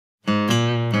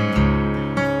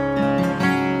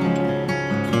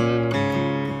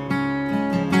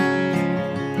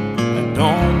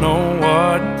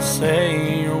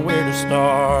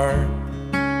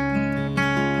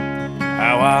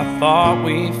thought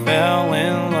we fell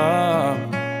in love,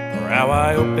 or how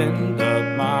I opened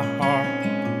up my heart.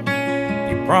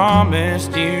 You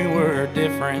promised you were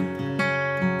different,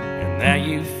 and that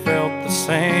you felt the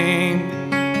same.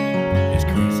 It's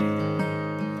crazy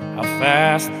how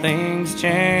fast things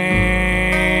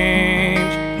change.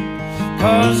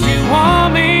 'Cause you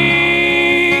want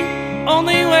me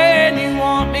only when you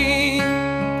want me,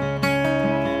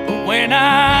 but when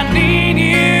I need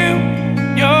you,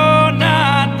 you're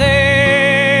not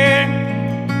there.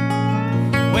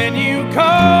 When you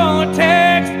call or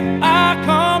text, I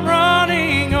come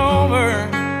running over.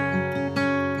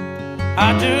 I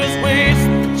just wish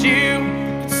that you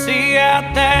could see out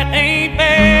that ain't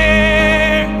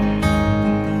fair.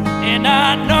 And I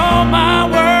know my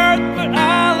worth, but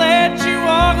I let you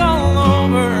walk all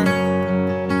over.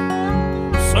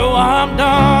 So I'm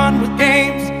done with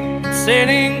games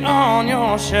sitting on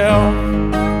your shelf.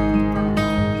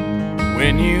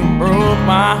 When you broke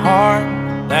my heart,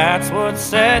 that's what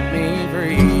set me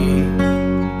free.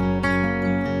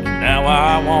 And now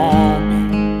I won't be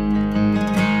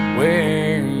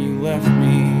where you left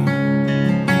me.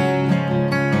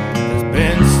 It's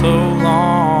been so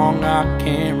long I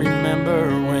can't remember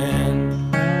when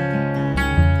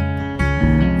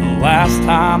the last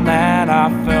time that I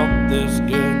felt this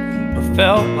good, or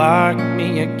felt like me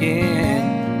again.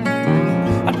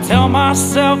 I tell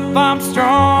myself I'm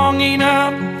strong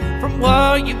enough from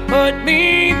what you put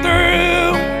me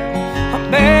through. I'm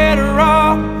better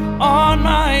off on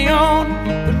my own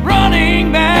than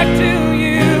running back to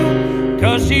you.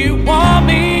 'Cause you want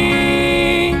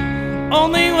me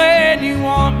only when you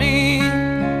want me.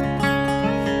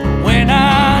 When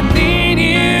I need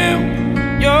you,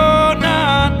 you're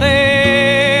not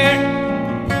there.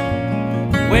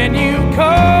 When you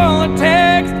call or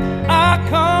text, I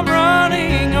come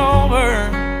running over.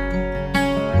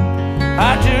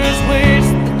 I just wish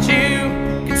that you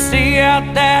could see out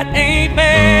that ain't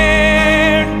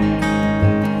fair.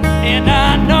 And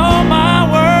I know my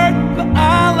worth, but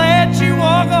I let you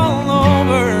walk all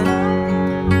over.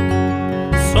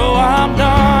 So I'm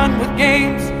done with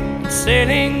games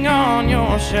sitting on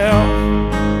your shelf.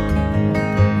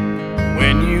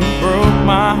 When you broke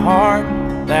my heart,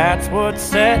 that's what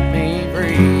set me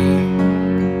free.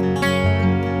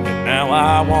 And now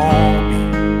I won't be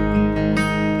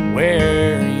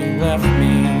where you left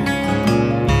me.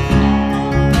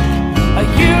 I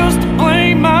used to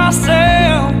blame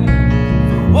myself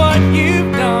for what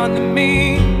you've done to me,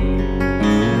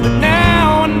 but now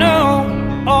I know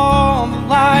all the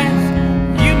lies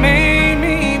you made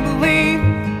me believe.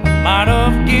 I might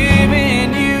have given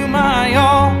you my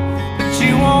all, but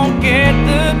you won't get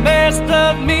the best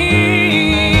of me.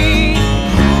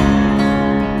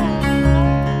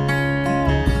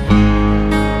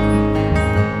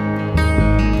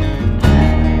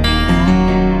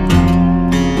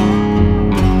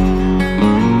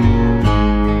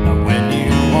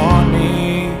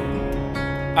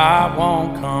 I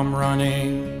won't come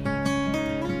running,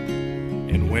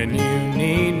 and when you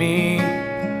need me,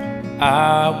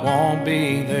 I won't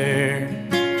be there.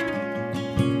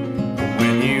 But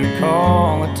when you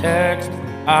call or text,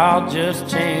 I'll just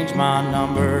change my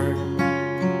number.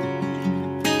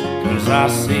 'Cause I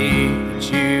see that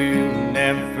you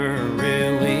never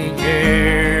really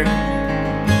cared.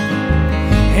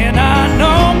 And I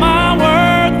know my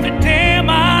worth, and damn,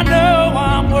 I know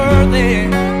I'm worth it.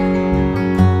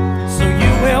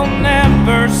 You'll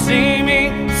never see me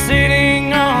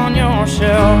sitting on your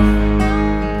shelf.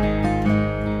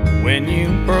 When you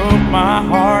broke my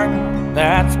heart,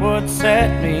 that's what set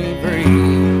me free.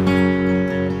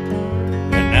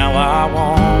 And now I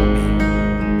won't be